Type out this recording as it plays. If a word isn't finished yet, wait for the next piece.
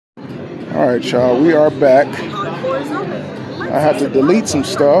All right, y'all, we are back. I had to delete some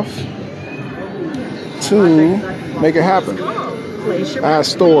stuff to make it happen. I had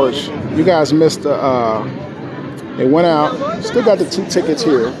storage. You guys missed the, it went out. Still got the 2 tickets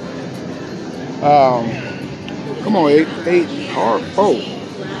here. Come on, 8 hard. Oh,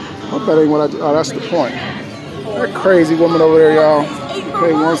 hope that ain't what I do. Oh, that's the point. That crazy woman over there, y'all.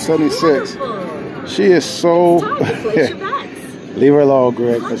 Pay 176. She is so. Leave her alone,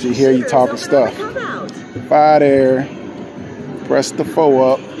 Greg, because she hear you talking stuff. 5 there. Press the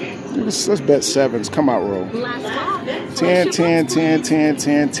 4 up. Let's bet 7s. Come out, roll. 10, 10, 10, 10,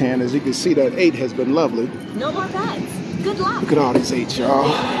 10, 10. As you can see, that 8 has been lovely. No more bets. Good luck. Look at all these 8, y'all.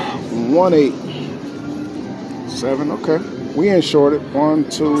 1, 8. 7, okay. We ain't shorted. 1,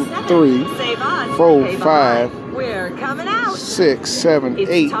 2, 3, 4, 5. We're coming out. 6, 7, 8.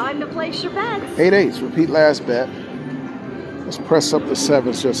 It's time to place your bets. 8 8s. Repeat last bet. Let's press up the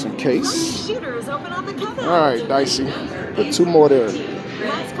 7s just in case. Shooters open on the cover. All right, Dicey. Put 2 more there.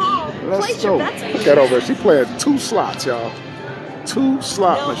 Let's call. Let's go. Look at over. She playing 2 slots, y'all. 2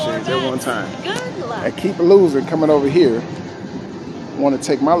 slot machines at one time. Good luck. I keep losing coming over here. Want to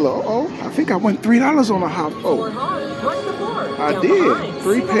take my little. Oh, I think I won $3 on a hot fold. I did.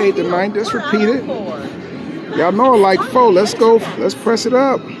 3 paid the 9. Just repeat it. Y'all know I like 4. Let's go. Let's press it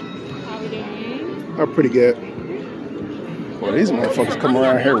up. Oh, pretty good. Well, these motherfuckers come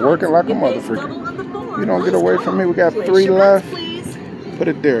around here working like a motherfucker. You don't get away from me. We got 3 left. Put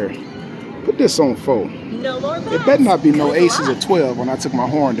it there. Put this on 4. It better not be no aces or 12 when I took my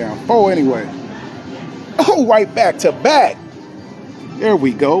horn down. 4 anyway. Oh, right back to back. There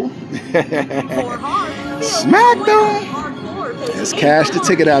we go. Smacked on. Let's cash the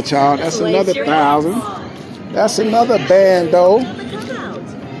ticket out, y'all. That's another 1,000. That's another bando.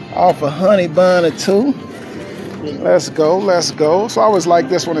 Off a honey bun or 2. Let's go, let's go. So I always like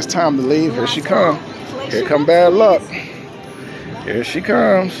this when it's time to leave. Here she comes. Here come bad luck. Here she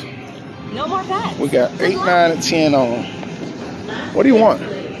comes. No more bets. We got 8, 9, and 10 on. What do you want?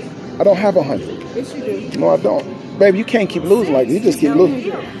 I don't have 100. Yes, you do. No, I don't. Baby, you can't keep losing like that. You just keep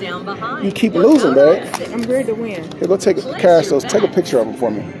losing. You keep losing, babe. I'm ready to win. Here, go take a cash those. Take a picture of them for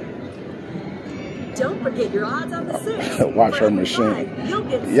me. Don't forget your odds on the 6. Watch her machine.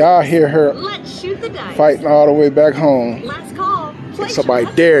 Y'all hear her fighting all the way back home. Let's call. Somebody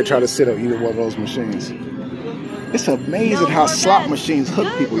dare try to sit on either one of those machines. It's amazing how slot machines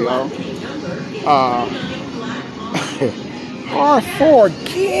hook people, y'all. Hard 4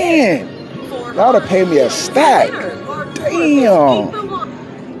 again. Y'all to pay me a stack. Damn.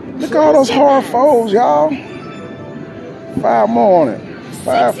 Look at all those hard 4s, y'all. 5 more on it.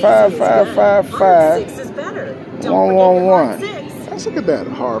 5, 5, 5, 5, 5. 1, 1, 1. Let's look at that.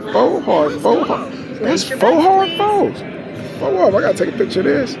 Hard 4, hard 4. That's 4 hard 4s. 4 up. I gotta take a picture of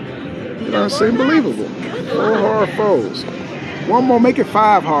this. You know what I'm saying? Believable. 4 hard 4s. 1 more, make it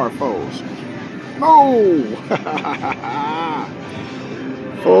 5 hard 4s. No!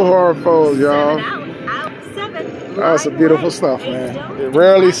 4 hard 4s, y'all. That's a beautiful stuff, man.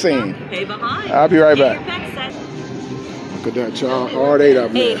 Rarely seen. I'll be right back. Look at that, y'all. Hard 8 I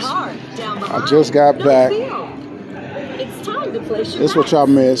missed. I just got back. This is what y'all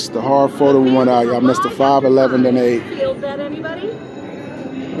missed. The hard 4 that we went out. Y'all missed the 5, 11, then 8.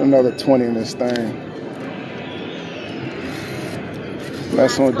 Another 20 in this thing.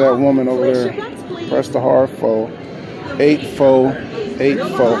 Messing with that woman over there. Press the hard 4. 8, 4, 8,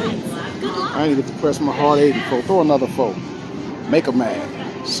 4. I ain't get to press my hard 8 and 4. Throw another 4. Make a mad.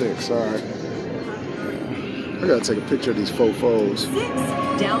 6. All right. I gotta take a picture of these 4 4s.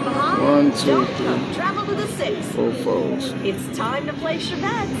 1, 2, 3. Travel to the 6. 4 4s. It's time to place your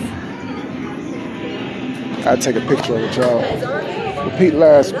bets. I'll take a picture of it, y'all. Repeat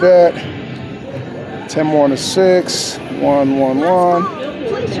last bet. 10 more on the 6. 1, 1, 1.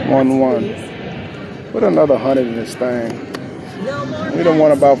 1, 1. Put another 100 in this thing. We don't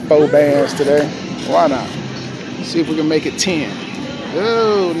want about 4 bands today. Why not? See if we can make it 10.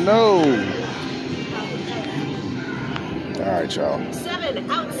 Oh, no. All right, y'all.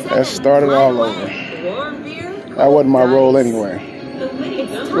 Let's start it all over. That wasn't my roll anyway.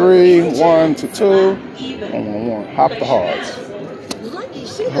 3, 1 to 2. 1, 1, 1. Hop the hards.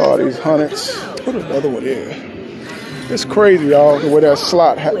 All these hundreds. Put another one in. It's crazy, y'all, the way that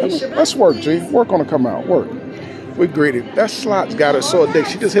slot happens. Let's work, G. Work on to come out. Work. We greedy. That slot's got her so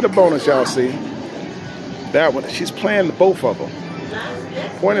addicted. She just hit a bonus, y'all see. That one. She's playing both of them.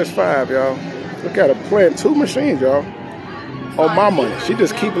 Point is 5, y'all. Look at her playing 2 machines, y'all. On my money. She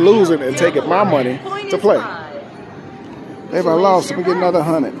just keep losing and taking my money to play. If I lost, we get another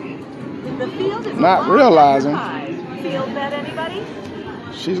 100. Not realizing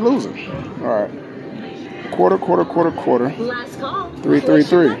She's losing. All right. Quarter. Last call.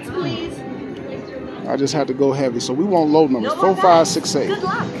 333. I just had to go heavy, so we won't load numbers. 4, 5, 6, 8. Good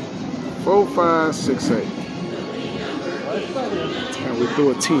luck. 4, 5, 6, 8. And we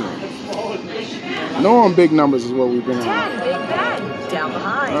threw a 10. Knowing big numbers is what we've been on. 10, big bet. Down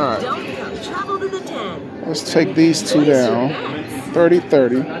behind. All right. Don't come. Travel to the 10. Let's take these two down. 30.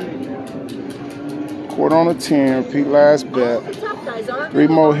 Quarter on a 10. Repeat last bet. 3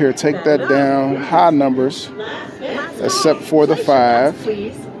 more here. Take that down. High numbers, except for the 5.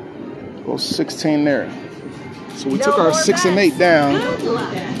 Go 16 there. So we took our 6 and 8 down.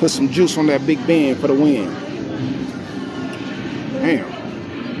 Put some juice on that big bend for the win. Damn.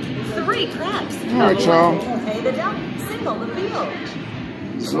 3 craps. All right, y'all.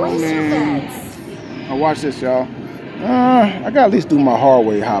 So, man. Now watch this, y'all. I gotta at least do my hard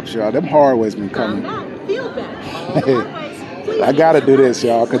way hops, y'all. Them hard ways been coming. I gotta do this,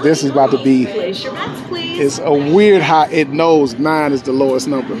 y'all, because this is about to be. It's a weird how it knows 9 is the lowest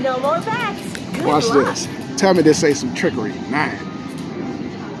number. No more bets. Watch this. Tell me this ain't some trickery. 9.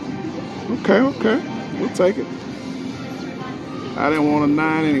 Okay. We'll take it. I didn't want a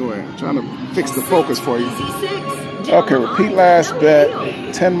 9 anyway. I'm trying to fix the focus for you. Okay, repeat last bet.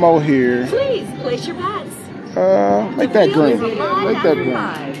 10 more here. Please place your bets. Make that green. Make that green.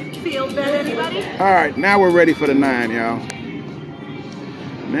 Feel bet, anybody? All right, now we're ready for the 9, y'all.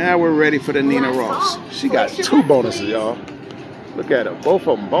 Now we're ready for the Nina Ross. She got 2 bonuses, y'all. Look at her. Both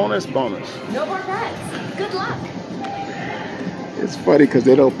of them. Bonus. No more bets. Good luck. It's funny because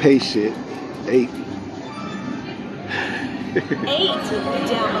they don't pay shit. 8. 8. Down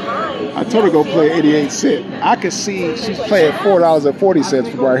behind. I told her to go play 88 cents. I could see she's playing $4.40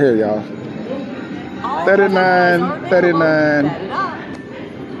 from right here, y'all. 39.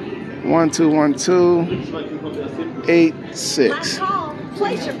 1, 2, 1, 2. 8, 6.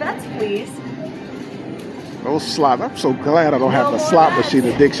 Place your bets, please. Those slots. I'm so glad I don't have a slot machine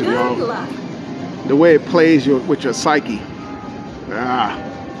addiction, y'all. The way it plays with your psyche. Damn.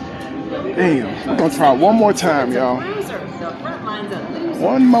 I'm gonna try one more time, y'all.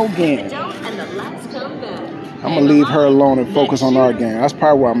 One more game. I'm gonna leave her alone and focus on our game. That's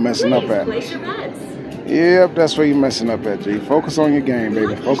probably where I'm messing up at. Yep, that's where you're messing up at, G. Focus on your game,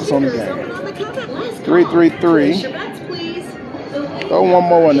 baby. Focus on the game. 3. Throw one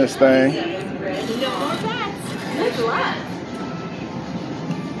more in this thing.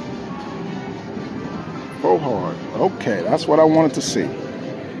 Go hard. Okay, that's what I wanted to see.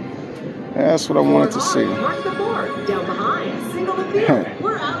 That's what I wanted to see.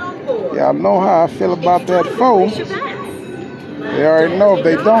 Y'all know how I feel about that 4. They already know. If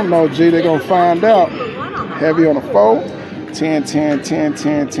they don't know, G, they're going to find out. Heavy on the 4. 10.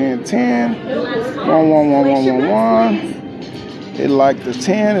 1. It likes the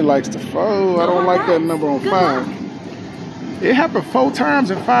 10. It likes the 4. I don't like that number on 5. It happened 4 times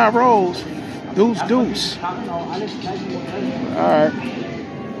in 5 rolls. Deuce. All right.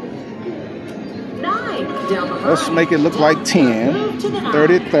 9. Let's make it look like 10.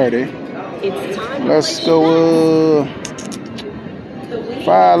 30. Let's go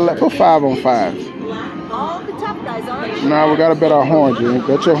 5. Put 5 on 5. Now we gotta bet our horn, Jimmy.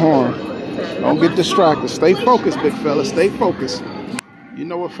 Bet your horn. Don't get distracted. Stay focused, big fella. Stay focused. You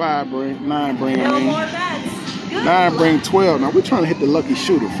know what 9 bring me. 9 bring 12. Now we're trying to hit the lucky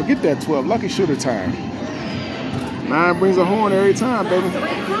shooter. Forget that 12. Lucky shooter time. 9 brings a horn every time, baby.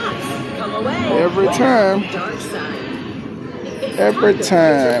 Every time.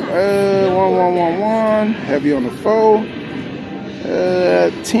 1. Heavy on the 4.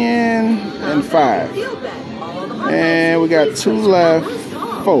 10 and 5. And we got 2 left.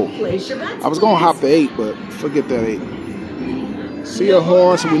 4. I was gonna hop the 8, but forget that 8. See a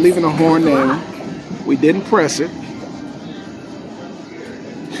horn, so we're leaving a horn there. We didn't press it.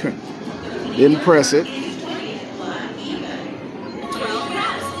 Didn't press it.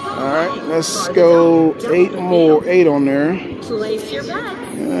 Alright, let's go 8 more. 8 on there.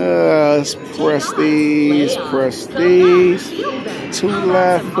 Let's press these. 2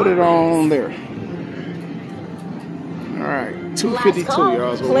 left. Put it on there. Alright, 252,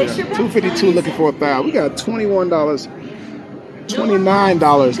 y'all. 252 looking for $1,000. We got $21.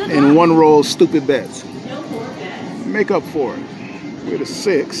 $29 in 1 roll stupid bets. Make up for it with a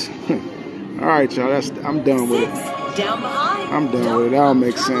 6. All right, y'all. I'm done with it. I'm done with it. That'll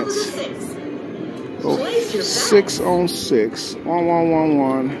make sense. Oh, 6 on 6.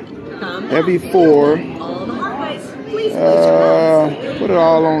 1. Heavy 4. Put it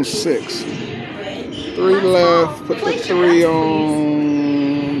all on 6. 3 left. Put the 3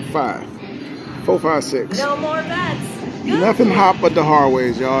 on 5. 4, 5, 6. No more bets. Nothing hot but the hard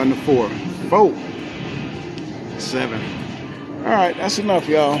ways, y'all, in the 4. 4. 7. All right, that's enough,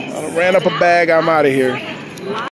 y'all. I ran up a bag. I'm out of here.